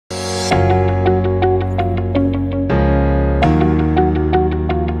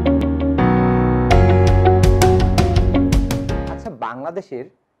বাংলাদেশের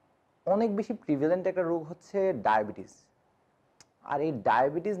অনেক বেশি প্রিভ্যালেন্ট একটা রোগ হচ্ছে ডায়াবেটিস। আর এই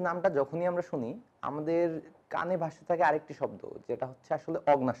ডায়াবেটিস নামটা যখনই আমরা শুনি আমাদের কানে ভাসতে থাকে আরেকটি শব্দ, যেটা হচ্ছে আসলে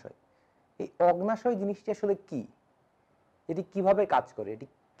অগ্নাশয়। এই অগ্নাশয় জিনিসটি আসলে কি, এটি কিভাবে কাজ করে, এটি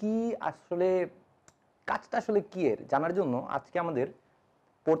কি আসলে, কাজটা আসলে কি এর জানার জন্য আজকে আমাদের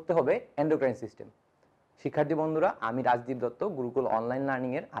পড়তে হবে এন্ডোক্রাইন সিস্টেম। শিক্ষার্থী বন্ধুরা, আমি রাজদীপ দত্ত, গুরুকুল অনলাইন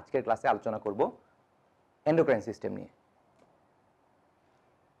লার্নিং এর আজকের ক্লাসে আলোচনা করব এন্ডোক্রাইন সিস্টেম নিয়ে।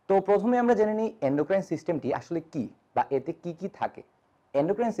 তো প্রথমে আমরা জেনে নিই এন্ডোক্রাইন সিস্টেমটি আসলে কি বা এতে কি কি থাকে।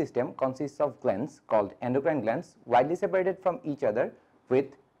 Endocrine system consists of glands called endocrine glands widely separated from each other with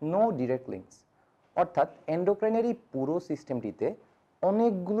no direct links. অর্থাৎ এন্ডোক্রাইনের এই পুরো সিস্টেমটিতে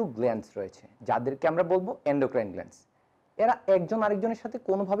অনেকগুলো গ্ল্যান্ডস রয়েছে যাদেরকে আমরা বলবো এন্ডোক্রাইন গ্ল্যান্ডস। এরা একজন আরেকজনের সাথে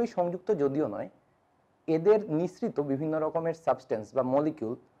কোনোভাবেই সংযুক্ত যদিও নয়, এদের নিঃসৃত বিভিন্ন রকমের সাবস্টেন্স বা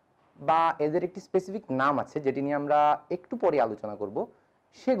মলিকিউল বা এদের একটি স্পেসিফিক নাম আছে যেটি নিয়ে আমরা একটু পরে আলোচনা করব,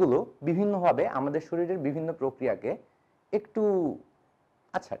 সেগুলো বিভিন্নভাবে আমাদের শরীরের বিভিন্ন প্রক্রিয়াকে একটু,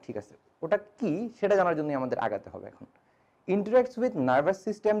 আচ্ছা ঠিক আছে, ওটা কি সেটা জানার জন্য আমাদের আগাতে হবে। এখন interacts with nervous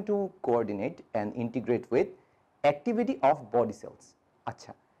system to coordinate and integrate with activity of body cells।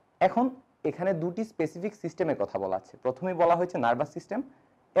 আচ্ছা, এখন এখানে দুটি স্পেসিফিক সিস্টেমের কথা বলা আছে। প্রথমেই বলা হয়েছে নার্ভাস সিস্টেম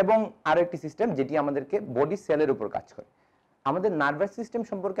এবং আরো একটি সিস্টেম যেটি আমাদেরকে বডি সেলের উপর কাজ করে। আমাদের নার্ভাস সিস্টেম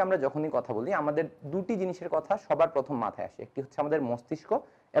সম্পর্কে আমরা যখনই কথা বলি আমাদের দুটি জিনিসের কথা সবার প্রথম মাথায় আসে, একটি হচ্ছে আমাদের মস্তিষ্ক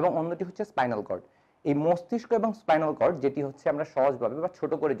এবং অন্যটি হচ্ছে স্পাইনাল কর্ড। এই মস্তিষ্ক এবং স্পাইনাল কর্ড যেটি হচ্ছে আমরা সহজভাবে বা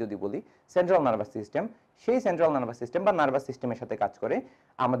ছোট করে যদি বলি সেন্ট্রাল নার্ভাস সিস্টেম, সেই সেন্ট্রাল নার্ভাস সিস্টেম বা নার্ভাস সিস্টেমের সাথে কাজ করে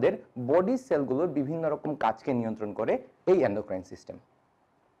আমাদের বডি সেলগুলোর বিভিন্ন রকম কাজকে নিয়ন্ত্রণ করে এই এন্ডোক্রাইন সিস্টেম।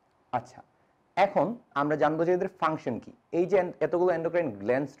 আচ্ছা, এখন আমরা জানবো যে এদের ফাংশন কি। এই যে এতগুলো এন্ডোক্রাইন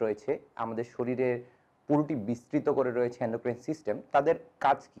গ্ল্যান্ডস রয়েছে আমাদের শরীরে পুরোটি বিস্তৃত করে রয়েছে এন্ডোক্রাইন সিস্টেম, তাদের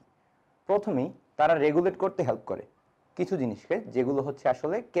কাজ কি? প্রথমেই তারা রেগুলেট করতে হেল্প করে কিছু জিনিসকে, যেগুলো হচ্ছে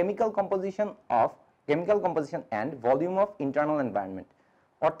আসলে chemical composition and volume of internal environment.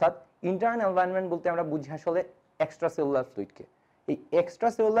 অর্থাৎ ইন্টারনাল এনভায়রনমেন্ট বলতে আমরা বুঝি আসলে এক্সট্রা সেলুলার ফ্লুইডকে। এই এক্সট্রা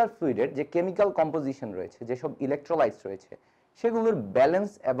সেলুলার ফ্লুইডের যে কেমিক্যাল কম্পোজিশন রয়েছে, যেসব ইলেকট্রোলাইটস রয়েছে, সেগুলোর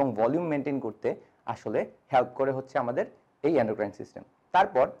ব্যালেন্স এবং ভলিউম মেনটেন করতে আসলে হেল্প করে হচ্ছে আমাদের এই এন্ডোক্রাইন সিস্টেম।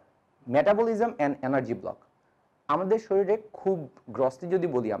 তারপর মেটাবলিজম অ্যান্ড এনার্জি ব্লক। আমাদের শরীরে খুব গ্রসলি যদি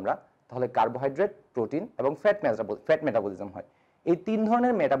বলি আমরা, তাহলে কার্বোহাইড্রেট, প্রোটিন এবং ফ্যাট মেটাবলিজম হয়। এই তিন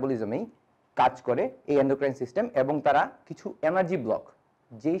ধরনের মেটাবলিজমেই কাজ করে এই এন্ডোক্রাইন সিস্টেম এবং তারা কিছু এনার্জি ব্লক,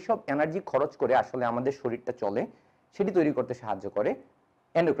 যেই সব এনার্জি খরচ করে আসলে আমাদের শরীরটা চলে, সেটি তৈরি করতে সাহায্য করে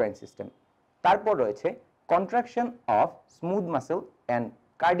এন্ডোক্রাইন সিস্টেম। তারপর রয়েছে contraction of smooth muscle and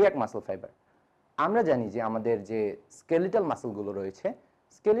cardiac muscle fibre. আমরা জানি যে আমাদের যে স্কেলিটাল মাসেলগুলো রয়েছে,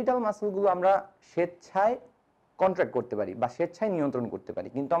 স্কেলিটাল মাসেলগুলো আমরা স্বেচ্ছায় কন্ট্রাক্ট করতে পারি বা স্বেচ্ছায় নিয়ন্ত্রণ করতে পারি,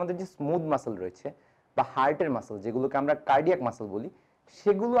 কিন্তু আমাদের যে স্মুথ মাসেল রয়েছে বা হার্টের মাসেল, যেগুলোকে আমরা কার্ডিয়াক মাসেল বলি,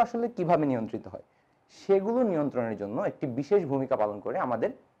 সেগুলো আসলে কিভাবে নিয়ন্ত্রিত হয়, সেগুলো নিয়ন্ত্রণের জন্য একটি বিশেষ ভূমিকা পালন করে আমাদের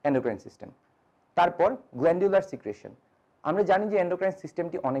এন্ডোক্রাইন সিস্টেম। তারপর গ্ল্যান্ডুলার সিক্রেশন। আমরা জানি যে এন্ডোক্রাইন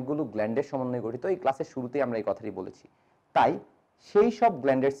সিস্টেমটি অনেকগুলো গ্ল্যান্ডের সমন্বয়ে গঠিত, এই ক্লাসের শুরুতেই আমরা এই কথাটি বলেছি। তাই সেই সব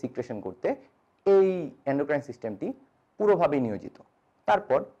গ্ল্যান্ডের সিক্রেশন করতে এই এন্ডোক্রাইন সিস্টেমটি পুরোভাবে নিয়োজিত।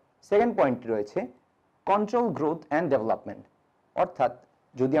 তারপর সেকেন্ড পয়েন্টটি রয়েছে কন্ট্রোল গ্রোথ অ্যান্ড ডেভেলপমেন্ট। অর্থাৎ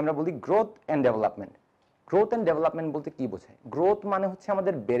যদি আমরা বলি growth and development, growth and development বলতে কি বোঝায়? গ্রোথ মানে হচ্ছে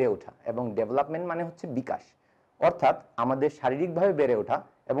আমাদের বেড়ে ওঠা এবং ডেভেলপমেন্ট মানে হচ্ছে বিকাশ। অর্থাৎ আমাদের শারীরিকভাবে বেড়ে ওঠা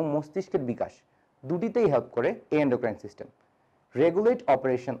এবং মস্তিষ্কের বিকাশ দুটিতেই হেল্প করে এই endocrine system. Regulate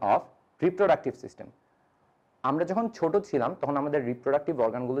operation of reproductive system. আমরা যখন ছোট ছিলাম তখন আমাদের রিপ্রোডাক্টিভ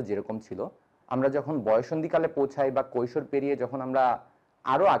অর্গানগুলো যেরকম ছিল, আমরা যখন বয়সন্ধিকালে পৌঁছাই বা কৈশোর পেরিয়ে যখন আমরা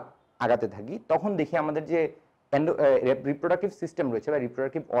আরও আগাতে থাকি, তখন দেখি আমাদের যে রিপ্রোডাক্টিভ সিস্টেম রয়েছে বা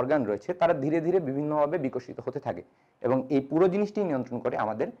রিপ্রোডাক্টিভ অর্গান রয়েছে, তারা ধীরে ধীরে বিভিন্নভাবে বিকশিত হতে থাকে এবং এই পুরো জিনিসটি নিয়ন্ত্রণ করে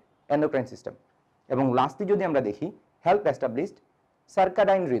আমাদের এন্ডোক্রাইন সিস্টেম। এবং লাস্টলি যদি আমরা দেখি হেল্প এস্টাবলিশড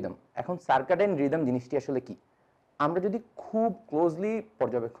সার্কাডাইন রিদম। এখন সার্কাডাইন রিদম জিনিসটি আসলে কি? আমরা যদি খুব ক্লোজলি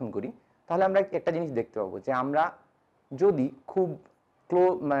পর্যবেক্ষণ করি তাহলে আমরা একটা জিনিস দেখতে পাবো যে আমরা যদি খুব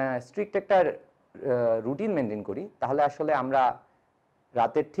স্ট্রিক্ট একটা রুটিন মেনটেন করি, তাহলে আসলে আমরা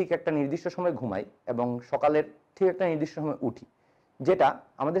রাতের ঠিক একটা নির্দিষ্ট সময় ঘুমাই এবং সকালের ঠিক একটা নির্দিষ্ট সময় উঠি, যেটা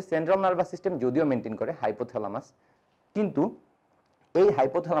আমাদের সেন্ট্রাল নার্ভাস সিস্টেম যদিও মেনটেন করে হাইপোথ্যালামাস, কিন্তু এই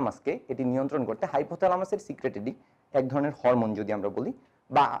হাইপোথ্যালামাসকে এটি নিয়ন্ত্রণ করতে হাইপোথ্যালামাসের সিক্রেটেডি এক ধরনের হরমোন যদি আমরা বলি,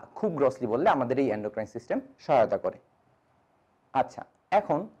 বা খুব গ্রসলি বললে আমাদের এই এন্ডোক্রাইন সিস্টেম সহায়তা করে। আচ্ছা,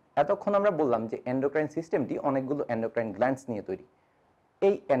 এখন এতক্ষণ আমরা বললাম যে এন্ডোক্রাইন সিস্টেমটি অনেকগুলো এন্ডোক্রাইন গ্ল্যান্ডস নিয়ে তৈরি।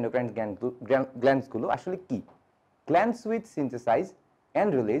 এই এন্ডোক্রাইন গ্ল্যান্ডসগুলো আসলে কি? Glands with synthesise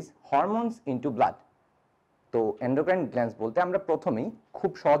and release hormones into blood. তো এন্ডোক্রাইন গ্ল্যান্ডস বলতে আমরা প্রথমেই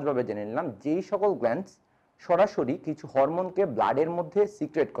খুব সহজভাবে জেনে নিলাম যেই সকল গ্ল্যান্ডস সরাসরি কিছু হরমোনকে ব্লাডের মধ্যে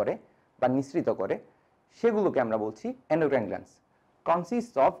সিক্রেট করে বা নিঃসৃত করে, সেগুলোকে আমরা বলছি endocrine glands.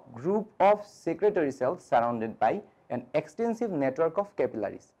 Consist of group of সেক্রেটরি sales surrounded by an extensive network of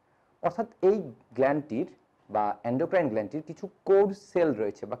capillaries. অর্থাৎ এই গ্ল্যান্ডটির বা এন্ডোক্রাইন গ্ল্যান্ডটির কিছু কোর সেল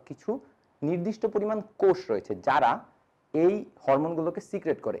রয়েছে বা কিছু নির্দিষ্ট পরিমাণ কোষ রয়েছে যারা এই হরমোনগুলোকে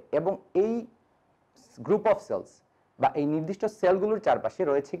সিক্রেট করে, এবং এই গ্রুপ অফ সেলস বা এই নির্দিষ্ট সেলগুলোর চারপাশে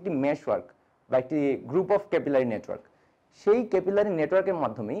রয়েছে একটি মেশওয়ার্ক বা একটি গ্রুপ অফ ক্যাপিলারি নেটওয়ার্ক। সেই ক্যাপিলারি নেটওয়ার্কের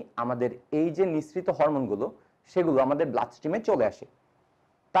মাধ্যমেই আমাদের এই যে নিঃসৃত হরমোনগুলো সেগুলো আমাদের ব্লাড স্ট্রিমে চলে আসে।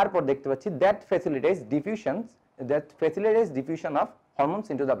 তারপর দেখতে পাচ্ছি that ফ্যাসিলিটাইজ diffusion of hormones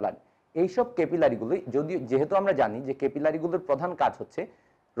into the blood. এইসব ক্যাপিলারিগুলো যেহেতু আমরা জানি যে ক্যাপিলারিগুলোর প্রধান কাজ হচ্ছে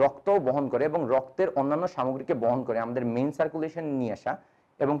রক্ত বহন করে এবং রক্তের অন্যান্য সামগ্রীকে বহন করে আমাদের মেইন সার্কুলেশন নিয়ে আসা,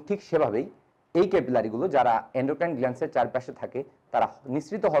 এবং ঠিক সেভাবেই এই ক্যাপিলারিগুলো যারা এন্ডোক্রাইন গ্ল্যান্ডসের চারপাশে থাকে তারা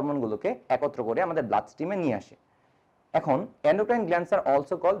নিঃসৃত হরমোনগুলোকে একত্র করে আমাদের ব্লাড স্ট্রিমে নিয়ে আসে। এখন endocrine glands are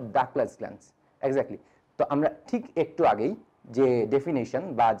also called ডাকলেস glands. Exactly. তো আমরা ঠিক একটু আগেই যে ডেফিনেশন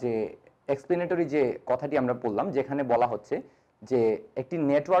বা যে এক্সপ্লেনেটরি যে কথাটি আমরা বললাম, যেখানে বলা হচ্ছে যে একটি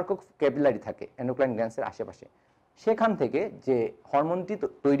নেটওয়ার্ক অফ ক্যাপিলারি থাকে এন্ডোক্রাইন গ্ল্যান্ডসের আশেপাশে, সেখান থেকে যে হরমোনটি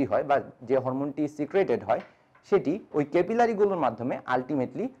তৈরি হয় বা যে হরমোনটি সিক্রেটেড হয় সেটি ওই ক্যাপিলারিগুলোর মাধ্যমে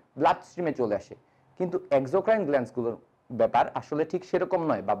আলটিমেটলি ব্লাড স্ট্রিমে চলে আসে। কিন্তু এক্সোক্রাইন গ্ল্যান্ডসগুলোর ব্যাপার আসলে ঠিক সেরকম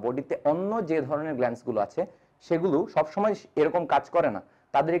নয়, বা বডিতে অন্য যে ধরনের গ্ল্যান্ডসগুলো আছে সেগুলো সবসময় এরকম কাজ করে না।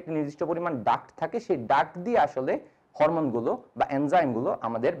 তাদের একটি নির্দিষ্ট পরিমাণ ডাক্ট থাকে, সেই ডাক্ট দিয়ে আসলে হরমোনগুলো বা এনজাইমগুলো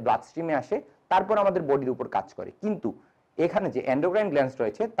আমাদের ব্লাড স্ট্রিমে আসে, তারপর আমাদের বডির উপর কাজ করে। কিন্তু এখানে যে এন্ডোক্রাইন গ্ল্যান্ডস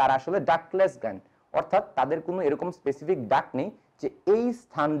রয়েছে তারা আসলে ডাক্টলেস গ্ল্যান্ড, অর্থাৎ তাদের কোনো এরকম স্পেসিফিক ডাক্ট নেই যে এই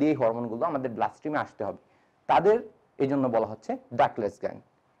স্থান দিয়ে হরমোনগুলো আমাদের ব্লাড স্ট্রিমে আসতে হবে, তাদের এই জন্য বলা হচ্ছে ডাক্টলেস গ্ল্যান্ড।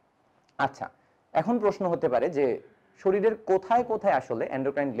 আচ্ছা, এখন প্রশ্ন হতে পারে যে শরীরের কোথায় কোথায় আসলে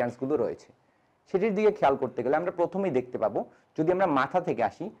এন্ডোক্রাইন গ্ল্যান্ডসগুলো রয়েছে, সেটির দিকে খেয়াল করতে গেলে আমরা প্রথমেই দেখতে পাবো, যদি আমরা মাথা থেকে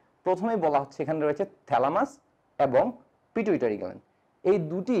আসি, প্রথমেই বলা হচ্ছে এখানে রয়েছে থ্যালামাস এবং পিটুইটারি গ্ল্যান্ড। এই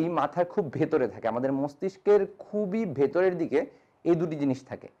দুটি মাথার খুব ভেতরে থাকে, আমাদের মস্তিষ্কের খুবই ভেতরের দিকে এই দুটি জিনিস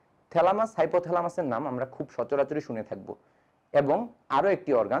থাকে। থ্যালামাস হাইপোথ্যালামাসের নাম আমরা খুব সচরাচরই শুনে থাকবো, এবং আরও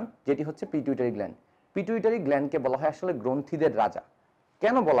একটি অর্গান যেটি হচ্ছে পিটুইটারি গ্ল্যান্ড। পিটুইটারি গ্ল্যান্ডকে বলা হয় আসলে গ্রন্থিদের রাজা।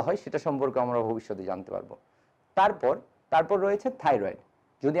 কেন বলা হয় সেটা সম্পর্কে আমরা ভবিষ্যতে জানতে পারবো। তারপর রয়েছে থাইরয়েড।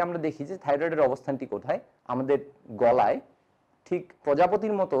 যদি আমরা দেখি যে থাইরয়েডের অবস্থানটি কোথায়, আমাদের গলায় ঠিক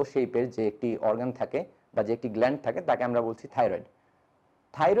প্রজাপতির মতো শেপের যে একটি অর্গান থাকে বা যে একটি গ্ল্যান্ড থাকে তাকে আমরা বলছি থাইরয়েড।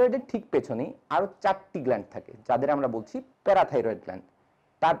 থাইরয়েডের ঠিক পেছনেই আরো 4টি গ্ল্যান্ড থাকে যাদের আমরা বলছি প্যারাথাইরয়েড গ্ল্যান্ড।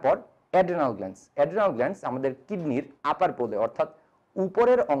 তারপর অ্যাড্রেনাল গ্ল্যান্ডস। অ্যাড্রেনাল গ্ল্যান্ডস আমাদের কিডনির আপার পোলে অর্থাৎ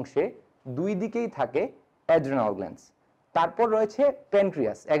উপরের অংশে দুই দিকেই থাকে অ্যাড্রেনাল গ্ল্যান্ডস। তারপর রয়েছে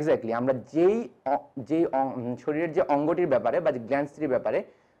প্যানক্রিয়াস। এক্স্যাক্টলি, আমরা যেই শরীরের যে অঙ্গটির ব্যাপারে বা যে গ্ল্যান্ডসটির ব্যাপারে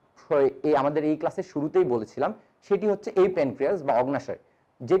আমাদের এই ক্লাসের শুরুতেই বলেছিলাম, সেটি হচ্ছে এই প্যানক্রিয়াস বা অগ্নাশয়,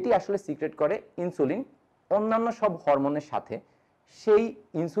 যেটি আসলে সিক্রেট করে ইনসুলিন অন্যান্য সব হরমোনের সাথে। সেই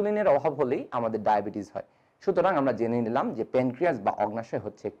ইনসুলিনের অভাব হলেই আমাদের ডায়াবেটিস হয়। সুতরাং আমরা জেনে নিলাম যে প্যানক্রিয়াস বা অগ্নাশয়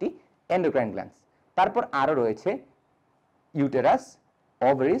হচ্ছে একটি এন্ডোক্রাইন গ্ল্যান্ডস। তারপর আরও রয়েছে ইউটেরাস,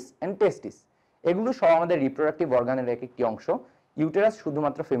 ওভারিস এন্ড টেস্টিস। এগুলো সব আমাদের রিপ্রোডাক্টিভ অর্গানের এক একটি অংশ। ইউটেরাস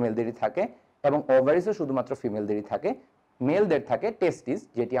শুধুমাত্র ফিমেলদেরই থাকে এবং ওভারিসও শুধুমাত্র ফিমেলদেরই থাকে। মেলদের থাকে টেস্টিস,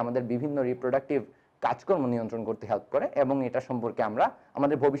 যেটি আমাদের বিভিন্ন রিপ্রোডাক্টিভ কাজকর্ম নিয়ন্ত্রণ করতে হেল্প করে, এবং এটা সম্পর্কে আমরা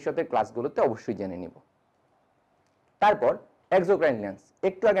আমাদের ভবিষ্যতের ক্লাসগুলোতে অবশ্যই জেনে নিব। তারপর এক্সোক্রাইন গ্ল্যান্ডস।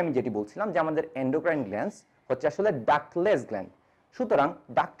 একটু আগে আমি যেটি বলছিলাম যে আমাদের এন্ডোক্রাইন গ্ল্যান্ডস হচ্ছে আসলে ডাক্টলেস গ্ল্যান্ড। সুতরাং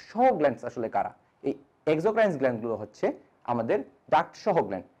ডাক্ট সহ গ্ল্যান্ডস আসলে কারা? এই এক্সোক্রাইন গ্ল্যান্ডগুলো হচ্ছে আমাদের ডাক্ট সহ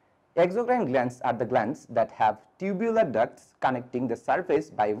gland. Exocrine glands are the glands that have tubular ducts connecting the surface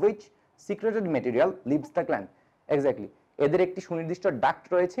by which secreted material leaves the gland. Exactly. এদের একটি সুনির্দিষ্ট ডাক্ট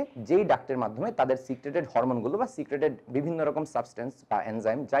রয়েছে, যেই ডাক্টের মাধ্যমে তাদের সিক্রেটেড হরমোনগুলো বা সিক্রেটেড বিভিন্ন রকম সাবস্টেন্স বা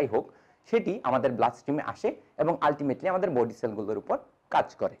এনজাইম যাই হোক সেটি আমাদের ব্লাড স্ট্রিমে আসে এবং আলটিমেটলি আমাদের বডি সেলগুলোর উপর কাজ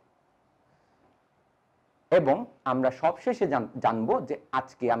করে। এবং আমরা সবশেষে জানবো যে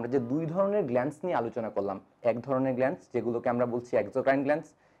আজকে আমরা যে দুই ধরনের গ্ল্যান্ডস নিয়ে আলোচনা করলাম, এক ধরনের গ্ল্যান্ডস যেগুলোকে আমরা বলছি এক্সোক্রাইন গ্ল্যান্ডস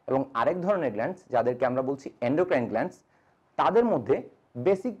এবং আরেক ধরনের গ্ল্যান্ডস যাদেরকে আমরা বলছি এন্ডোক্রাইন গ্ল্যান্ডস, তাদের মধ্যে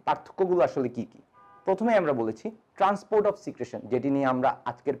বেসিক পার্থক্যগুলো আসলে কি কি। প্রথমে আমরা বলেছি ট্রান্সপোর্ট অফ সিক্রেশন, যেটি নিয়ে আমরা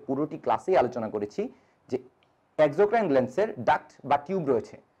আজকের পুরোটি ক্লাসেই আলোচনা করেছি, যে এক্সোক্রাইন গ্ল্যান্ডসের ডাক্ট বা টিউব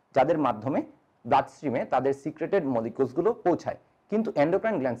রয়েছে যাদের মাধ্যমে ব্লাড স্ট্রিমে তাদের সিক্রেটেড মলিকিউলসগুলো পৌঁছায়, কিন্তু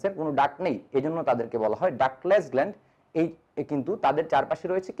এন্ডোক্রাইন গ্ল্যান্ডসের কোনো ডাক্ট নেই, এজন্য তাদেরকে বলা হয় ডাক্টলেস গ্ল্যান্ড। কিন্তু তাদের চারপাশে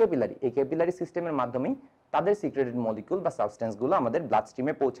রয়েছে ক্যাপিলারি, এই ক্যাপিলারি সিস্টেমের মাধ্যমেই তাদের সিক্রেটেড মলিকিউল বা সাবস্টেন্সগুলো আমাদের ব্লাড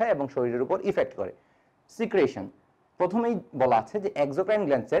স্ট্রিমে পৌঁছায় এবং শরীরের উপর ইফেক্ট করে। সিক্রেশন, প্রথমেই বলা আছে যে এক্সোক্রাইন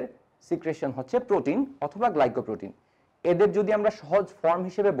গ্ল্যান্ডসের সিক্রেশন হচ্ছে প্রোটিন অথবা গ্লাইকোপ্রোটিন। এদের যদি আমরা সহজ ফর্ম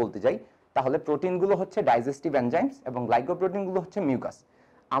হিসেবে বলতে যাই তাহলে প্রোটিনগুলো হচ্ছে ডাইজেস্টিভ এনজাইমস এবং গ্লাইকোপ্রোটিনগুলো হচ্ছে মিউকাস।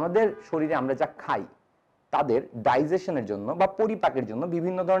 আমাদের শরীরে আমরা যা খাই তাদের ডাইজেশনের জন্য বা পরিপাকের জন্য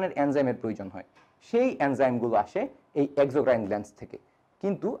বিভিন্ন ধরনের এনজাইমের প্রয়োজন হয়। সেই এনজাইমগুলো আসে এই এক্সোক্রাইন গ্ল্যান্ডস থেকে।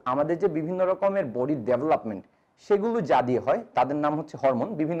 কিন্তু আমাদের যে বিভিন্ন রকমের বডির ডেভেলপমেন্ট সেগুলো যা দিয়ে হয় তাদের নাম হচ্ছে হরমোন।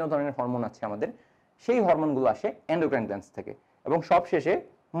 বিভিন্ন ধরনের হরমোন আছে আমাদের, সেই হরমোনগুলো আসে এন্ডোক্রাইন গ্ল্যান্ডস থেকে। এবং সবশেষে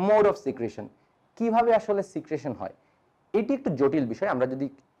মোড অফ সিক্রেশন, কিভাবে আসলে সিক্রেশন হয় এটি একটু জটিল বিষয়। আমরা যদি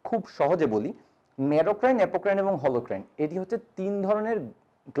খুব সহজে বলি, মেরোক্রাইন, অ্যাপোক্রাইন এবং হলোক্রাইন এটি হচ্ছে তিন ধরনের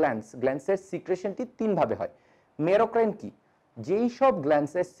গ্ল্যান্ডস। গ্ল্যান্ডসের সিক্রেশনটি তিন ভাবে হয়। মেরোক্রাইন কি? যেই সব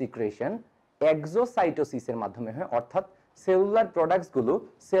গ্ল্যান্ডসের সিক্রেশন এক্সোসাইটোসিসের মাধ্যমে হয়, অর্থাৎ সেলুলার প্রোডাক্টসগুলো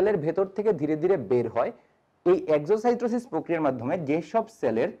সেলের ভেতর থেকে ধীরে ধীরে বের হয়। এই এক্সোসাইটোসিস প্রক্রিয়ার মাধ্যমে যেসব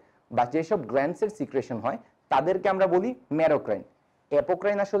সেলের বা যেসব গ্ল্যান্ডসের সিক্রেশন হয় তাদেরকে আমরা বলি মেরোক্রাইন।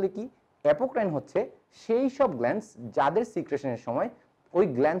 অ্যাপোক্রাইন আসলে কি? অ্যাপোক্রাইন হচ্ছে সেই সব গ্ল্যান্ডস যাদের সিক্রেশনের সময় ওই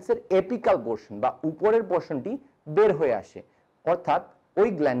গ্ল্যান্ডসের এপিক্যাল পোর্শন বা উপরের পোর্শনটি বের হয়ে আসে, অর্থাৎ ওই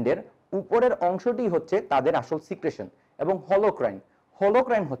গ্ল্যান্ডের উপরের অংশটি হচ্ছে তাদের আসল সিক্রেশন। এবং হলোক্রাইন,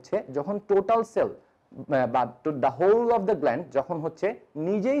 হলোক্রাইন হচ্ছে যখন টোটাল সেল বা the whole of the gland যখন হচ্ছে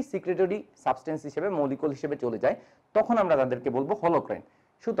নিজেই সিক্রেটরি সাবস্টেন্স হিসেবে, মলিকুল হিসেবে চলে যায়, তখন আমরা তাদেরকে বলবো হলোক্রাইন।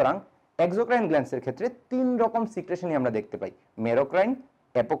 সুতরাং এক্সোক্রাইন গ্ল্যান্ডসের ক্ষেত্রে তিন রকম সিক্রেশনই আমরা দেখতে পাই, মেরোক্রাইন,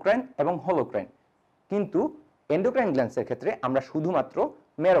 অ্যাপোক্রাইন এবং হলোক্রাইন। কিন্তু এন্ডোক্রাইন গ্ল্যান্ডসের ক্ষেত্রে আমরা শুধুমাত্র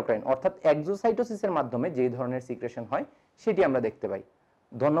মেরোক্রাইন অর্থাৎ এক্সোসাইটোসিসের মাধ্যমে যে ধরনের সিক্রেশন হয় সেটি আমরা দেখতে পাই।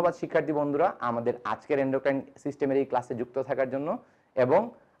 ধন্যবাদ শিক্ষার্থী বন্ধুরা আমাদের আজকের এন্ডোক্রাইন সিস্টেমের এই ক্লাসে যুক্ত থাকার জন্য, এবং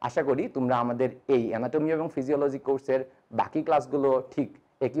আশা করি তোমরা আমাদের এই অ্যানাটমি এবং ফিজিওলজি কোর্সের বাকি ক্লাসগুলো ঠিক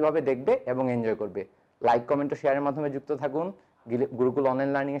একইভাবে দেখবে এবং এনজয় করবে। লাইক, কমেন্ট ও শেয়ারের মাধ্যমে যুক্ত থাকুন গুরুকুল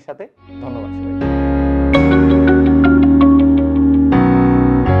অনলাইন লার্নিং এর সাথে। ধন্যবাদ সবাইকে।